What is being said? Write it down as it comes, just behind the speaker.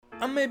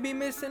I may be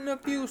missing a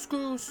few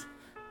screws.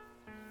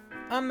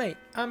 I may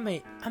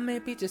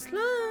be just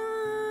like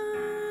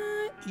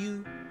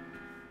you.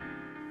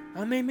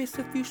 I may miss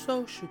a few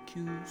social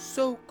cues,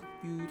 so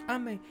confused. I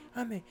may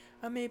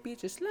be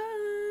just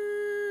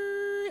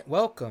like.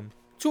 Welcome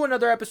to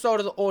another episode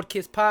of the Old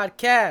Kids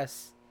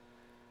Podcast.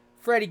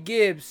 Freddie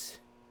Gibbs,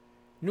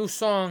 new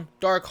song,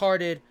 Dark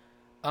Hearted.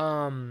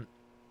 I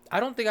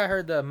don't think I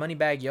heard the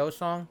Moneybagg Yo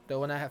song, the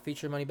one that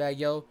featured Moneybagg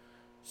Yo.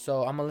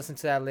 So I'm gonna listen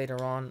to that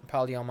later on,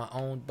 probably on my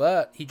own.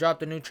 But he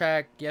dropped a new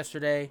track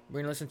yesterday. We're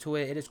gonna listen to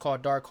it. It is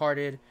called Dark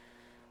Hearted.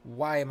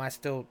 Why am I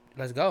still?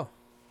 Let's go.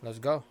 I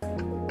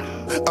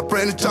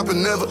pray the chopper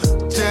never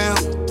jam.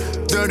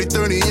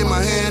 30 in my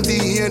hand.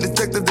 DEA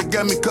detective that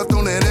got me cuffed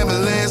on that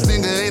ambulance.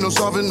 Nigga ain't no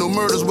solving no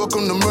murders.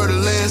 Welcome to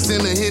Murderland.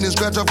 Send a hit and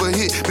scratch off a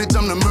hit. Bitch,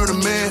 I'm the murder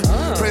man.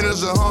 Pray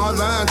there's a hard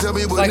line. Tell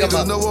me what like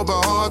niggas know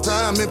about hard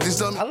time.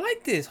 I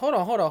like this. Hold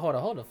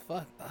on.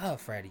 Fuck up,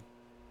 Freddie.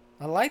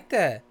 I like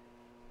that.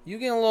 You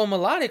getting a little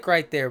melodic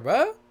right there,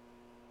 bro.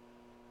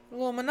 A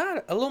little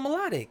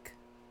melodic.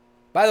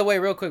 By the way,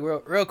 real quick.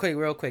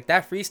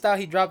 That freestyle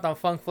he dropped on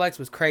Funk Flex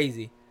was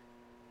crazy.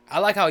 I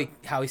like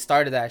how he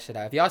started that shit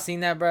out. If y'all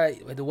seen that, bro,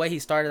 the way he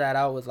started that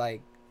out was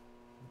like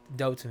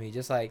dope to me.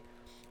 Just like,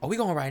 are we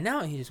going right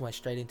now? And he just went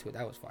straight into it.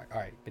 That was fire.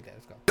 All right,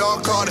 let's go.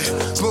 Dog caught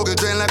it. Smoking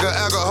drain like an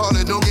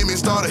alcoholic. Don't get me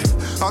started.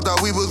 I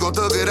thought we was gonna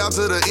thug it out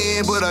to the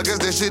end, but I guess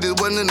that shit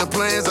wasn't in the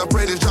plans. I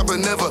pray this chopper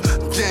never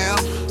jam.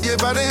 Yeah,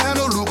 if I didn't have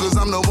no Lucas,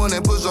 I'm the one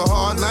that push a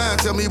hard line.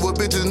 Tell me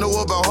what bitches know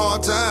about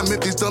hard time.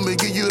 Empty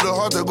stomach, give you the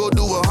heart to go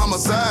do a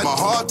homicide. My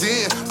heart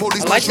in.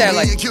 Police like that,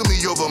 like, and kill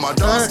me over my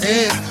dark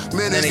skin.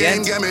 Man, this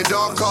game got me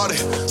dog caught it.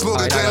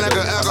 Smoking drain like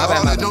an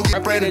alcoholic. Don't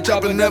get pray this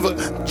chopper never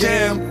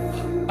jam.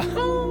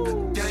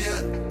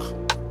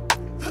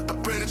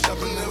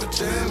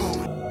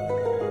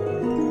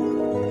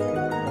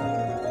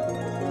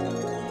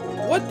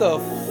 What the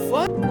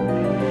fuck?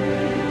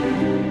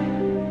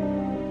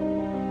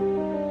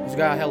 This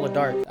got hella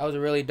dark. That was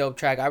a really dope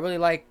track. I really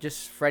like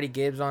just Freddie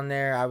Gibbs on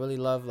there. I really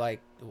love,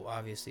 like,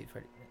 obviously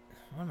Freddie.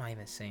 What am I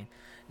even saying?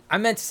 I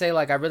meant to say,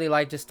 like, I really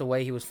like just the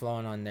way he was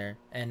flowing on there.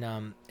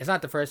 And it's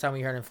not the first time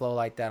we heard him flow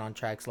like that on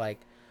tracks.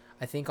 Like,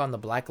 I think on the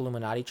Black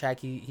Illuminati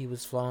track, he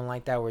was flowing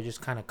like that, where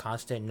just kind of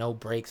constant, no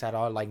breaks at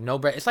all. Like, no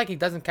break. It's like he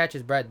doesn't catch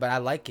his breath, but I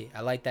like it.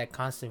 I like that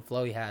constant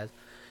flow he has.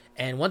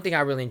 And one thing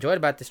I really enjoyed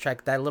about this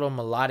track, that little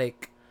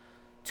melodic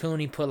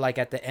tune he put like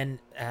at the end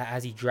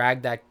as he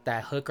dragged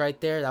that hook right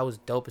there, that was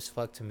dope as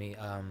fuck to me.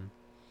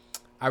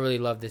 I really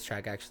love this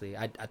track actually.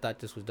 I thought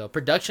this was dope.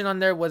 Production on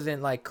there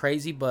wasn't like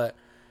crazy, but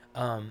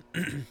I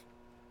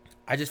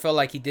just felt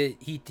like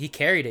he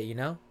carried it, you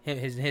know?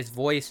 His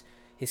voice,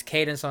 his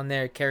cadence on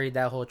there carried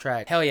that whole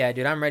track. Hell yeah,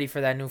 dude, I'm ready for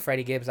that new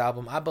Freddie Gibbs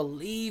album. I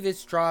believe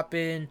it's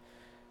dropping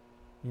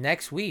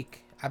next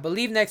week.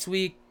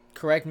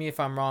 Correct me if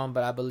I'm wrong,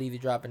 but I believe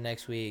it's dropping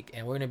next week,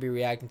 and we're gonna be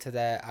reacting to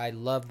that. I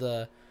love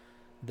a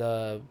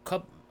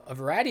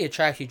variety of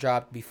tracks he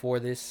dropped before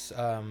this,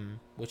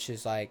 which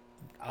is like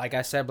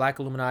I said, Black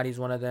Illuminati is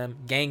one of them.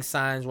 Gang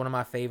Signs, one of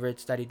my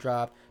favorites that he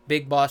dropped.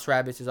 Big Boss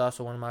Rabbits is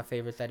also one of my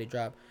favorites that he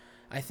dropped.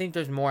 I think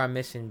there's more I'm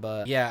missing,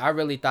 but yeah, I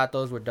really thought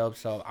those were dope,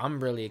 so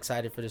I'm really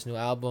excited for this new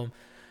album.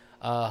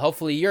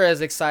 Hopefully you're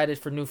as excited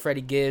for new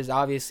Freddie Gibbs.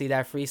 Obviously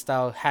that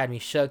freestyle had me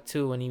shook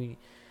too when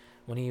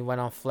he went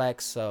on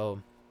Flex,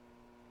 so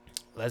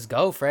let's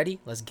go, Freddie.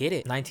 Let's get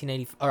it.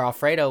 1980 or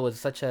Alfredo was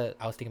such a.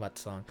 I was thinking about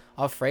the song.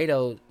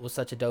 Alfredo was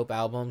such a dope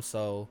album.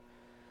 So,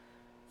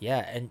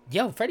 yeah, and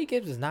Freddie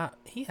Gibbs has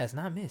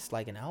not missed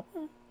like an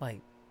album.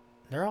 Like,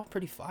 they're all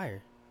pretty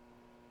fire.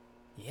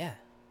 Yeah.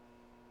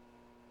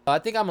 I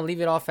think I'm gonna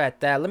leave it off at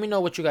that. Let me know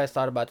what you guys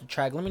thought about the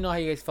track. Let me know how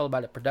you guys felt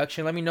about the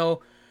production. Let me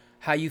know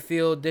how you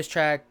feel this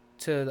track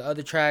to the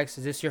other tracks.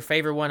 Is this your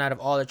favorite one out of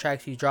all the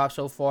tracks he's dropped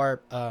so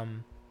far?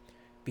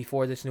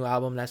 Before this new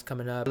album that's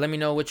coming up. Let me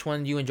know which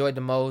one you enjoyed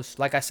the most.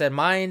 Like I said,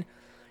 mine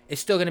is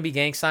still gonna be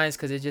Gang Signs,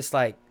 because it's just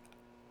like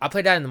I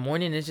play that in the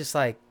morning and it's just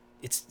like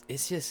it's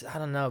just, I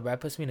don't know, bro,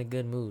 it puts me in a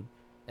good mood.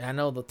 And I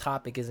know the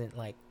topic isn't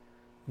like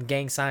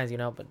gang signs, you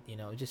know, but you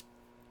know, it just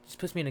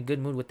puts me in a good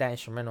mood with that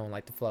instrumental and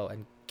like the flow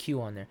and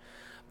Q on there.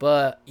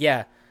 But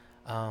yeah,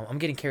 I'm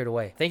getting carried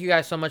away. Thank you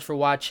guys so much for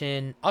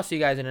watching. I'll see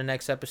you guys in the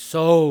next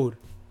episode.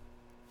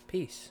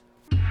 Peace.